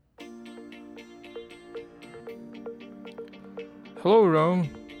Hello, Rome,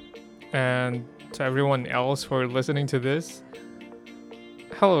 and to everyone else who are listening to this.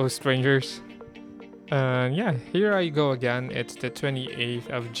 Hello, strangers. Yeah, here I go again. It's the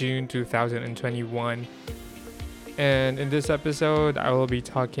 28th of June 2021. And in this episode, I will be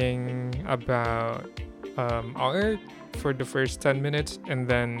talking about art for the first 10 minutes. And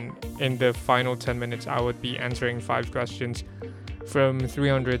then in the final 10 minutes, I would be answering 5 questions from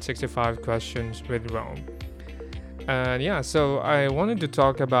 365 questions with Rome. And yeah, so I wanted to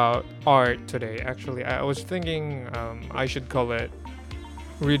talk about art today. Actually, I was thinking I should call it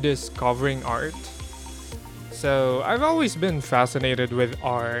rediscovering art. So I've always been fascinated with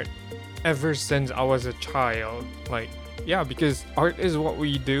art ever since I was a child. Yeah, because art is what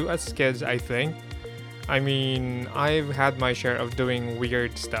we do as kids, I think. I mean, I've had my share of doing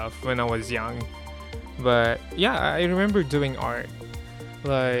weird stuff when I was young. But yeah, I remember doing art.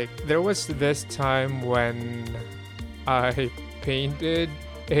 Like, there was this time when I painted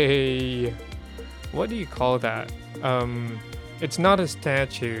a what do you call that? It's not a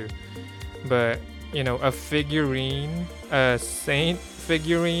statue, but a figurine, a saint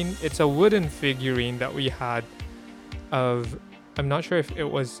figurine. It's a wooden figurine that we had of I'm not sure if it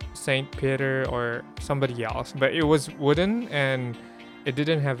was Saint Peter or somebody else, but it was wooden and it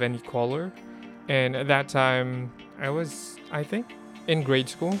didn't have any color. And at that time, I think, in grade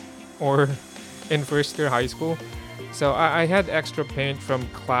school or in first year high school. So I had extra paint from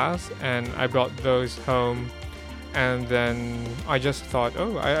class and I brought those home. And then I just thought,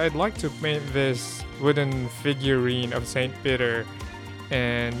 oh, I'd like to paint this wooden figurine of St. Peter.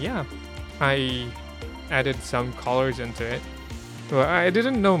 And yeah, I added some colors into it. Well, I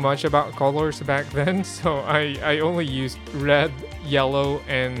didn't know much about colors back then, so I only used red, yellow,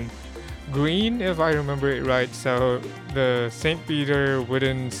 and green, if I remember it right. So the St. Peter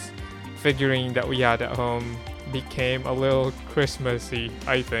wooden figurine that we had at home became a little Christmassy,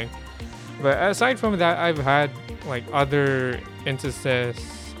 I think. But aside from that, I've had like other instances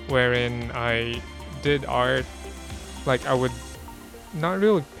wherein I did art. Like I would not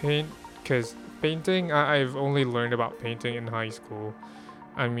really paint because painting, I've only learned about painting in high school.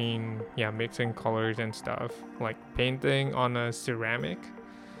 I mean, yeah, mixing colors and stuff. Like painting on a ceramic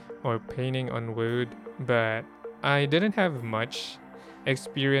or painting on wood. But I didn't have much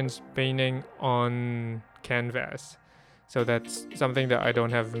experience painting on canvas. So that's something that I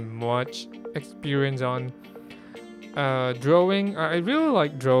don't have much experience on. Drawing, I really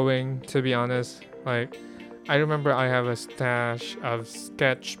like drawing, to be honest. Like, I remember I have a stash of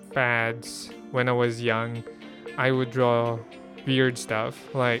sketch pads when I was young. I would draw weird stuff.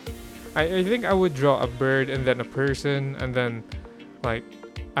 Like, I think I would draw a bird and then a person, and then, like,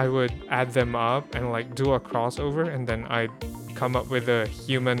 I would add them up and, like, do a crossover, and then I'd come up with a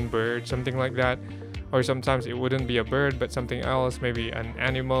human bird, something like that. Or sometimes it wouldn't be a bird, but something else, maybe an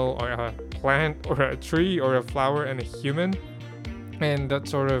animal or a plant or a tree or a flower and a human. And that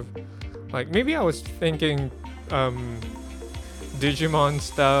sort of like maybe I was thinking Digimon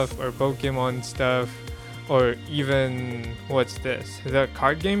stuff or Pokemon stuff or even what's this? The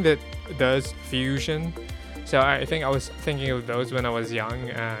card game that does fusion. So I think I was thinking of those when I was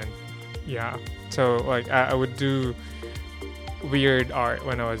young and yeah. So like I would do weird art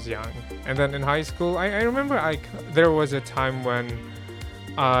when I was young. And then in high school, I remember there was a time when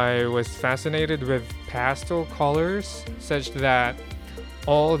I was fascinated with pastel colors, such that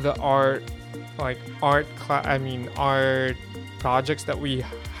all the art projects that we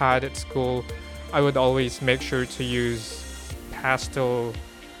had at school, I would always make sure to use pastel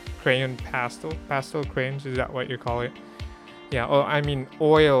crayons. Is that what you call it? Yeah. Oh, I mean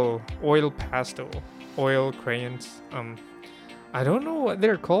oil crayons. I don't know what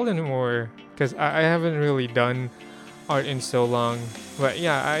they're called anymore because I haven't really done art in so long. But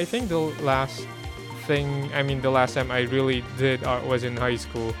yeah, I think the last time I really did art was in high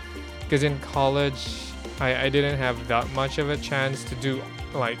school. Because in college, I didn't have that much of a chance to do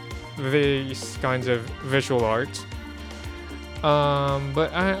like these kinds of visual arts.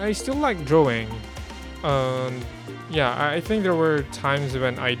 But I still like drawing. Yeah, I think there were times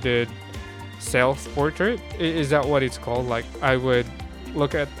when I did self-portrait. Is that what it's called? Like I would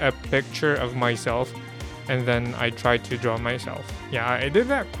look at a picture of myself and then I try to draw myself. Yeah, I did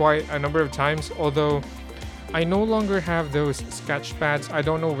that quite a number of times, although I no longer have those sketch pads. I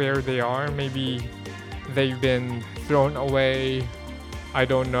don't know where they are. Maybe they've been thrown away. I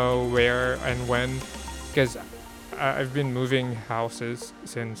don't know where and when because I've been moving houses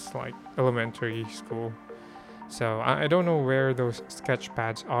since like elementary school. So I don't know where those sketch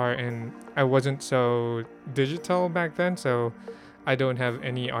pads are, and I wasn't so digital back then, so I don't have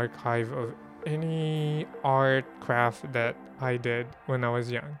any archive of any art craft that I did when I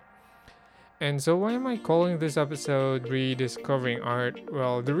was young. And so, why am I calling this episode Rediscovering Art?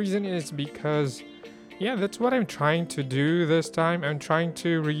 Well, the reason is because, yeah, that's what I'm trying to do this time. I'm trying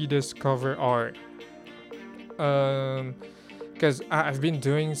to rediscover art. Because I've been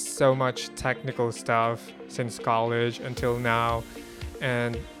doing so much technical stuff since college until now,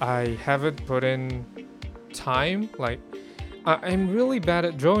 and I haven't put in time. Like, I'm really bad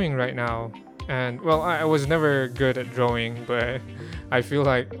at drawing right now. And well, I was never good at drawing, but I feel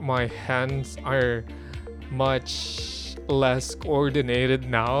like my hands are much less coordinated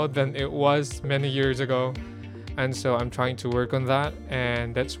now than it was many years ago. And so I'm trying to work on that,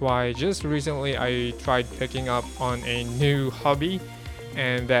 and that's why just recently I tried picking up on a new hobby,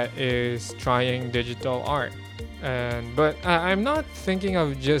 and that is trying digital art. And but I'm not thinking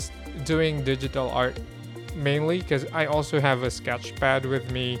of just doing digital art mainly because I also have a sketch pad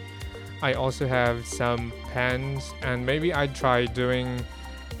with me. I also have some pens, and maybe I'd try doing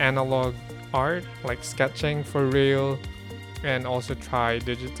analog art, like sketching for real, and also try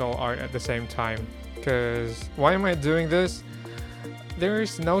digital art at the same time. Because why am I doing this? There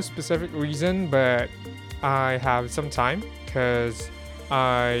is no specific reason, but I have some time because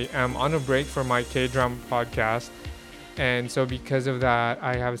I am on a break for my K-drama podcast. And so because of that,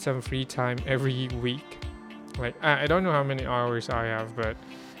 I have some free time every week. Like, I don't know how many hours I have, but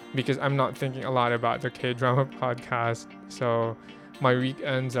because I'm not thinking a lot about the K-drama podcast, so my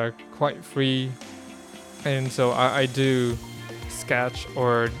weekends are quite free. And so I do sketch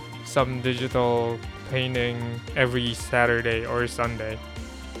or some digital painting every Saturday or Sunday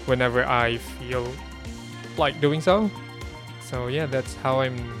whenever I feel like doing so. So yeah, that's how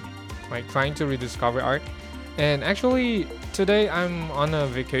I'm like trying to rediscover art. And actually today I'm on a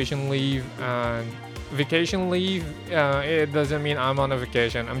vacation leave, and vacation leave it doesn't mean I'm on a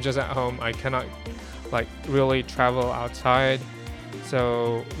vacation. I'm just at home. I cannot like really travel outside.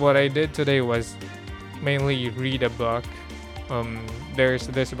 So what I did today was mainly read a book. There's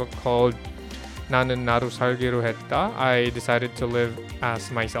this book called 나는 나로 살기로 했다. I decided to live as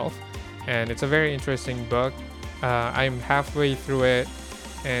myself, and it's a very interesting book. I'm halfway through it,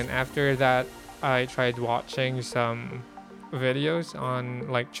 and after that I tried watching some videos on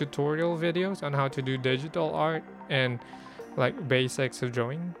like tutorial videos on how to do digital art and like basics of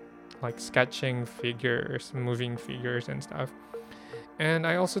drawing, like sketching figures, moving figures and stuff. And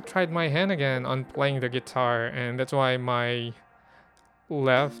I also tried my hand again on playing the guitar, and that's why my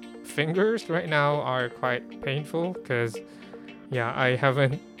left fingers right now are quite painful because yeah, I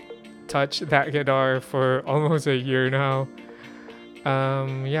haven't touched that guitar for almost a year now.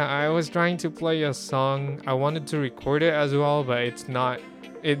 Yeah, I was trying to play a song. I wanted to record it as well, but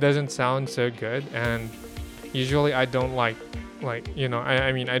it doesn't sound so good. And usually I don't I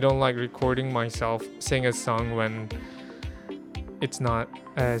mean, I don't like recording myself sing a song when it's not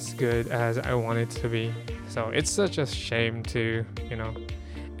as good as I want it to be. So it's such a shame to.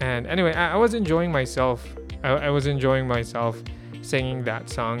 And anyway, I was enjoying myself. I was enjoying myself singing that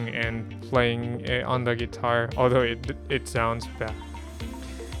song and playing it on the guitar, although it sounds bad.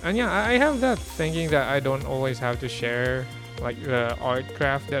 And yeah, I have that thinking that I don't always have to share like the art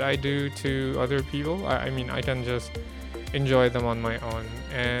craft that I do to other people. I mean, I can just enjoy them on my own.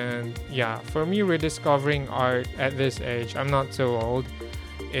 And yeah, for me, rediscovering art at this age, I'm not so old,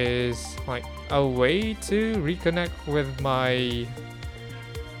 is like a way to reconnect with my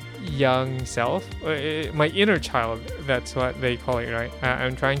young self, my inner child. That's what they call it, right?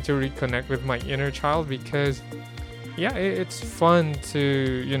 I'm trying to reconnect with my inner child because yeah, it's fun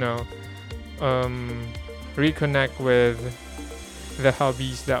to reconnect with the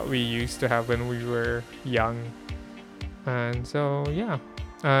hobbies that we used to have when we were young. And so yeah,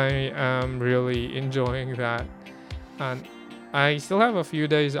 I am really enjoying that. And I still have a few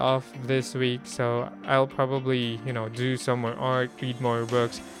days off this week, so I'll probably do some more art, read more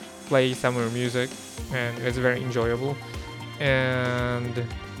books, play some more music, and it's very enjoyable. And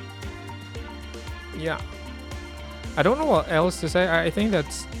yeah, I don't know what else to say. I think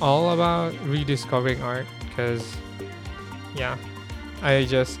that's all about rediscovering art because yeah, I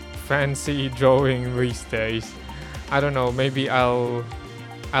just fancy drawing these days. I don't know, maybe I'll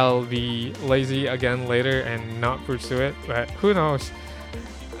be lazy again later and not pursue it, but who knows.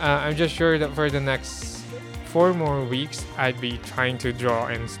 I'm just sure that for the next 4 more weeks I'd be trying to draw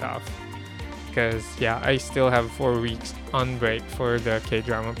and stuff, because yeah, I still have 4 weeks on break for the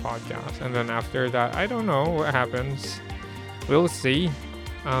K-drama podcast, and then after that I don't know what happens. We'll see.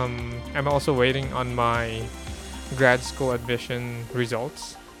 I'm also waiting on my grad school admission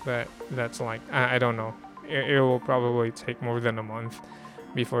results, but that's like I don't know, it will probably take more than a month.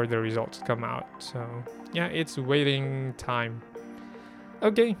 before the results come out. So yeah, it's waiting time.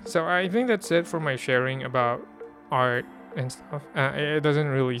 Okay, so I think that's it for my sharing about art and stuff. It doesn't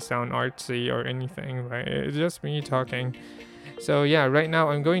really sound artsy or anything, but it's just me talking. So yeah, right now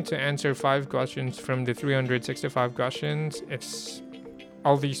I'm going to answer 5 questions from the 365 questions. It's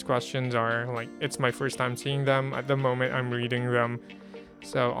all these questions are like it's my first time seeing them. At the moment I'm reading them.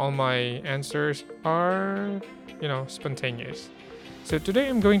 So all my answers are, spontaneous. So today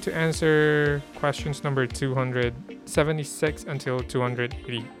I'm going to answer questions number 276 until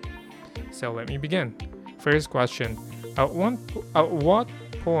 280. So let me begin. First question. At what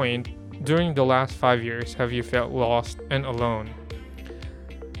point during the last 5 years have you felt lost and alone?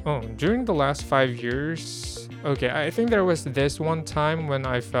 Oh, during the last 5 years, okay, I think there was this one time when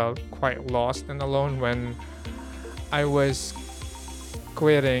I felt quite lost and alone when I was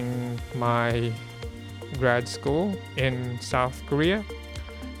quitting my grad school in South Korea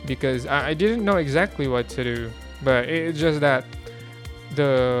because I didn't know exactly what to do, but it's just that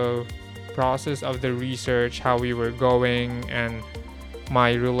the process of the research, how we were going, and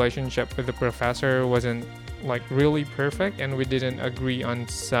my relationship with the professor wasn't like really perfect, and we didn't agree on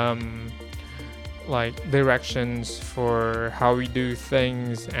some like directions for how we do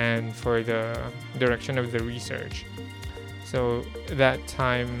things and for the direction of the research. So that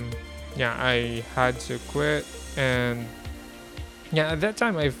time, yeah, I had to quit, and yeah, at that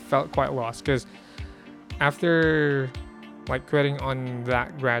time I felt quite lost because after like quitting on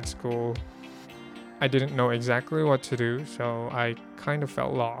that grad school, I didn't know exactly what to do, so I kind of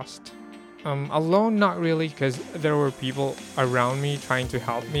felt lost. Alone, not really, because there were people around me trying to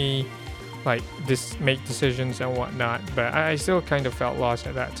help me, like make decisions and whatnot. But I still kind of felt lost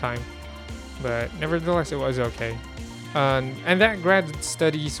at that time. But nevertheless, it was okay. And that grad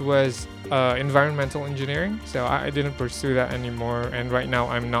studies was environmental engineering, so I didn't pursue that anymore. And right now,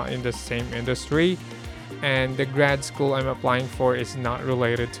 I'm not in the same industry. And the grad school I'm applying for is not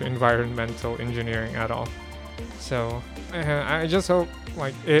related to environmental engineering at all. So I just hope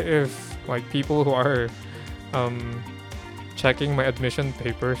like if like people who are checking my admission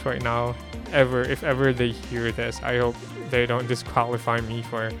papers right now, if ever they hear this, I hope they don't disqualify me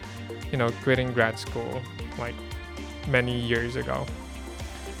for quitting grad school like many years ago,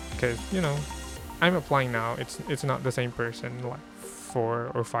 because I'm applying now. It's not the same person like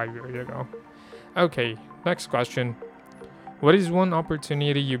 4 or 5 years ago. Okay, next question. What is one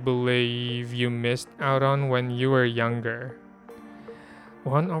opportunity you believe you missed out on when you were younger?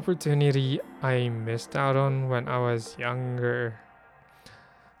 One opportunity I missed out on when I was younger.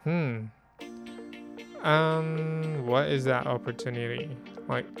 What is that opportunity?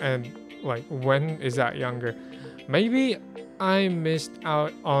 Like when is that younger? Maybe I missed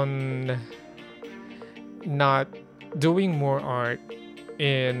out on not doing more art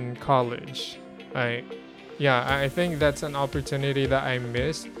in college. I think that's an opportunity that I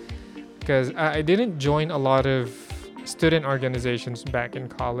missed because I didn't join a lot of student organizations back in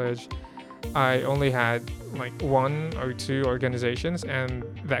college. I only had like 1 or 2 organizations, and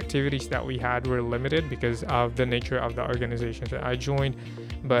the activities that we had were limited because of the nature of the organizations that I joined.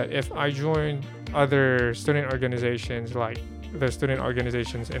 But if I joined other student organizations, like the student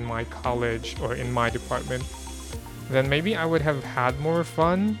organizations in my college or in my department, then maybe I would have had more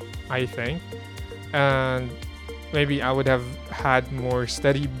fun, I think. And maybe I would have had more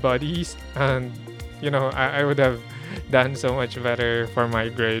study buddies, and I would have done so much better for my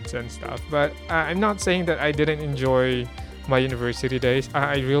grades and stuff. But I'm not saying that I didn't enjoy my university days.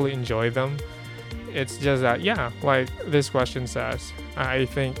 I really enjoy them. It's just that, yeah, like this question says, I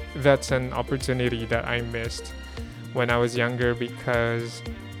think that's an opportunity that I missed when I was younger because,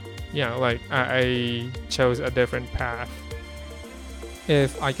 yeah, like I chose a different path.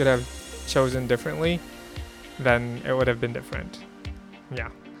 If I could have chosen differently, then it would have been different. Yeah.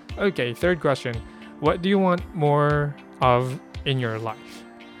 Okay, third question. What do you want more of in your life?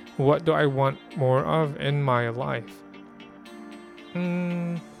 What do I want more of in my life?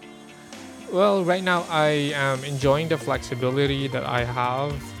 Well, right now I am enjoying the flexibility that I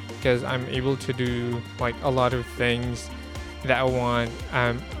have because I'm able to do like a lot of things that I want.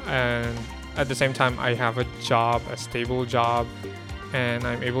 And at the same time, I have a job, a stable job, and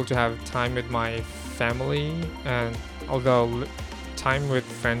I'm able to have time with my family. And although time with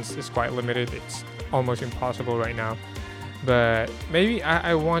friends is quite limited, it's almost impossible right now. But maybe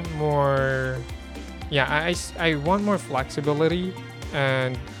I want more. Yeah, I want more flexibility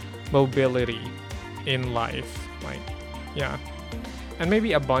and mobility in life. Like, yeah, and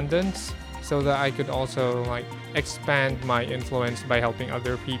maybe abundance, so that I could also like expand my influence by helping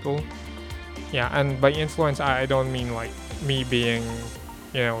other people. Yeah, and by influence, I don't mean like me being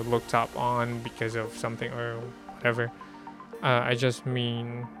looked up on because of something or whatever. I just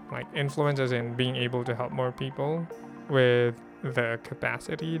mean like influence as in being able to help more people with the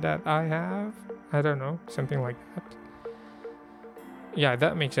capacity that I have. I don't know, something like that. Yeah,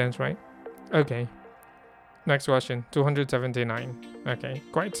 that makes sense, right? Okay. Next question, 279. Okay,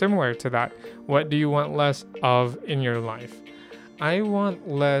 quite similar to that. What do you want less of in your life? I want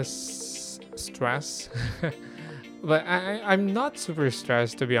less stress. But I'm not super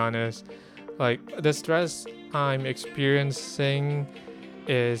stressed, to be honest. Like, the stress I'm experiencing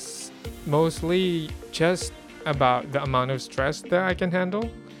is mostly just about the amount of stress that I can handle.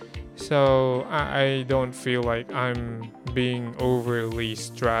 So I don't feel like I'm being overly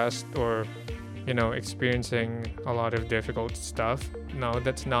stressed or, experiencing a lot of difficult stuff. No,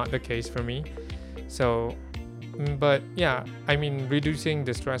 that's not the case for me. So, but yeah, I mean, reducing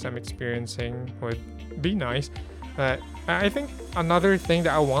the stress I'm experiencing would be nice. But I think another thing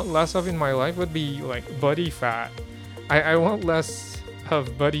that I want less of in my life would be like body fat. I want less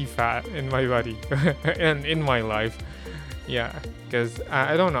of body fat in my body and in my life. Yeah, because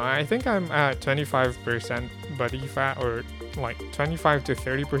I don't know. I think I'm at 25% body fat or like 25 to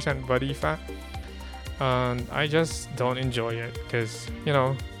 30% body fat. And I just don't enjoy it because,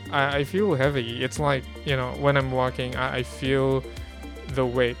 I feel heavy. It's like, when I'm walking, I feel the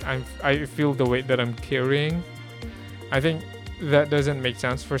weight. I feel the weight that I'm carrying. I think that doesn't make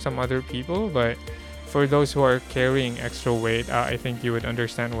sense for some other people, but for those who are carrying extra weight, I think you would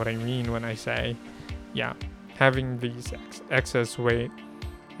understand what I mean when I say, yeah, having these excess weight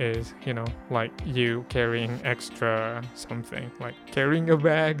is, like you carrying extra something, like carrying a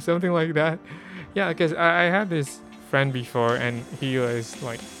bag, something like that. Yeah, because I had this friend before, and he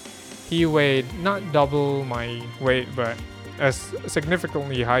weighed not double my weight, but as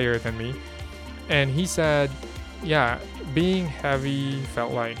significantly higher than me. And he said, yeah, being heavy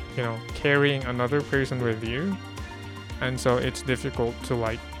felt like, carrying another person with you. And so it's difficult to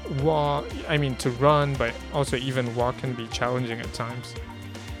like walk, to run, but also even walk can be challenging at times.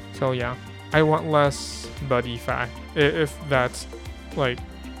 So yeah, I want less body fat. If that's like,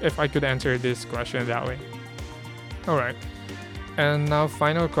 if I could answer this question that way. Alright. And now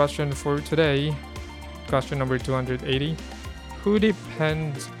final question for today. Question number 280. Who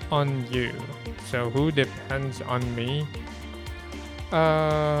depends on you? So who depends on me?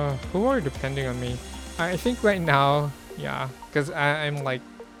 Who are depending on me? I think right now, yeah, because I'm like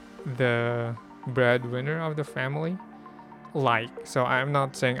the breadwinner of the family. So I'm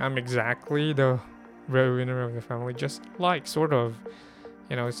not saying I'm exactly the breadwinner of the family, just like sort of,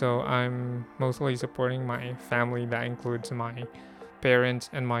 so I'm mostly supporting my family. That includes my parents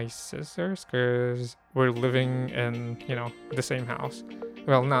and my sisters because we're living in, the same house.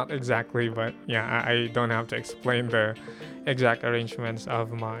 Well, not exactly, but yeah, I don't have to explain the exact arrangements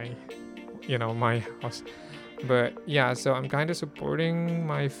of my, my house. But yeah, so I'm kind of supporting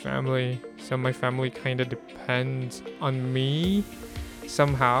my family. So my family kind of depends on me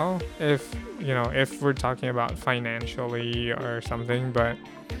somehow, if we're talking about financially or something. But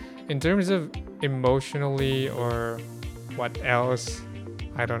in terms of emotionally or what else,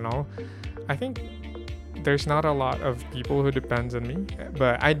 I don't know. I think there's not a lot of people who depends on me,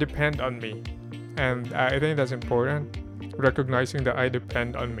 but I depend on me. And I think that's important, recognizing that I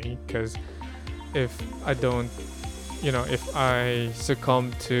depend on me, because if I don't, if I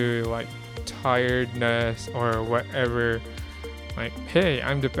succumb to like tiredness or whatever, like, hey,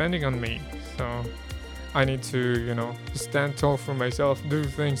 I'm depending on me. So I need to, stand tall for myself, do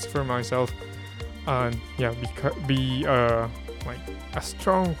things for myself, and yeah, be like a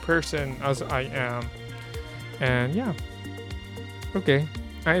strong person as I am. And yeah, okay,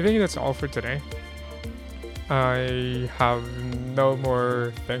 I think that's all for today. I have no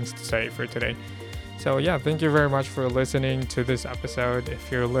more things to say for today. So yeah, thank you very much for listening to this episode.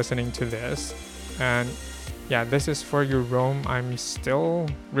 If you're listening to this, and yeah, this is for your Rome. I'm still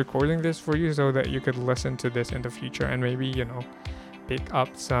recording this for you so that you could listen to this in the future and maybe, pick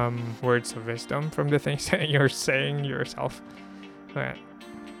up some words of wisdom from the things that you're saying yourself. But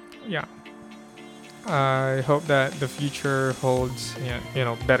yeah, I hope that the future holds,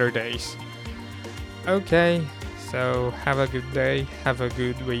 better days. Okay, so have a good day, have a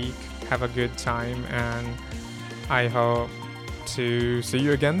good week, have a good time, and I hope to see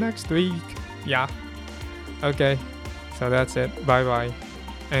you again next week. Yeah. Okay, so that's it. Bye bye.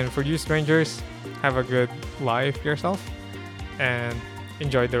 And for you strangers, have a good life yourself and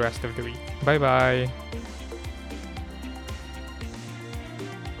enjoy the rest of the week. Bye bye.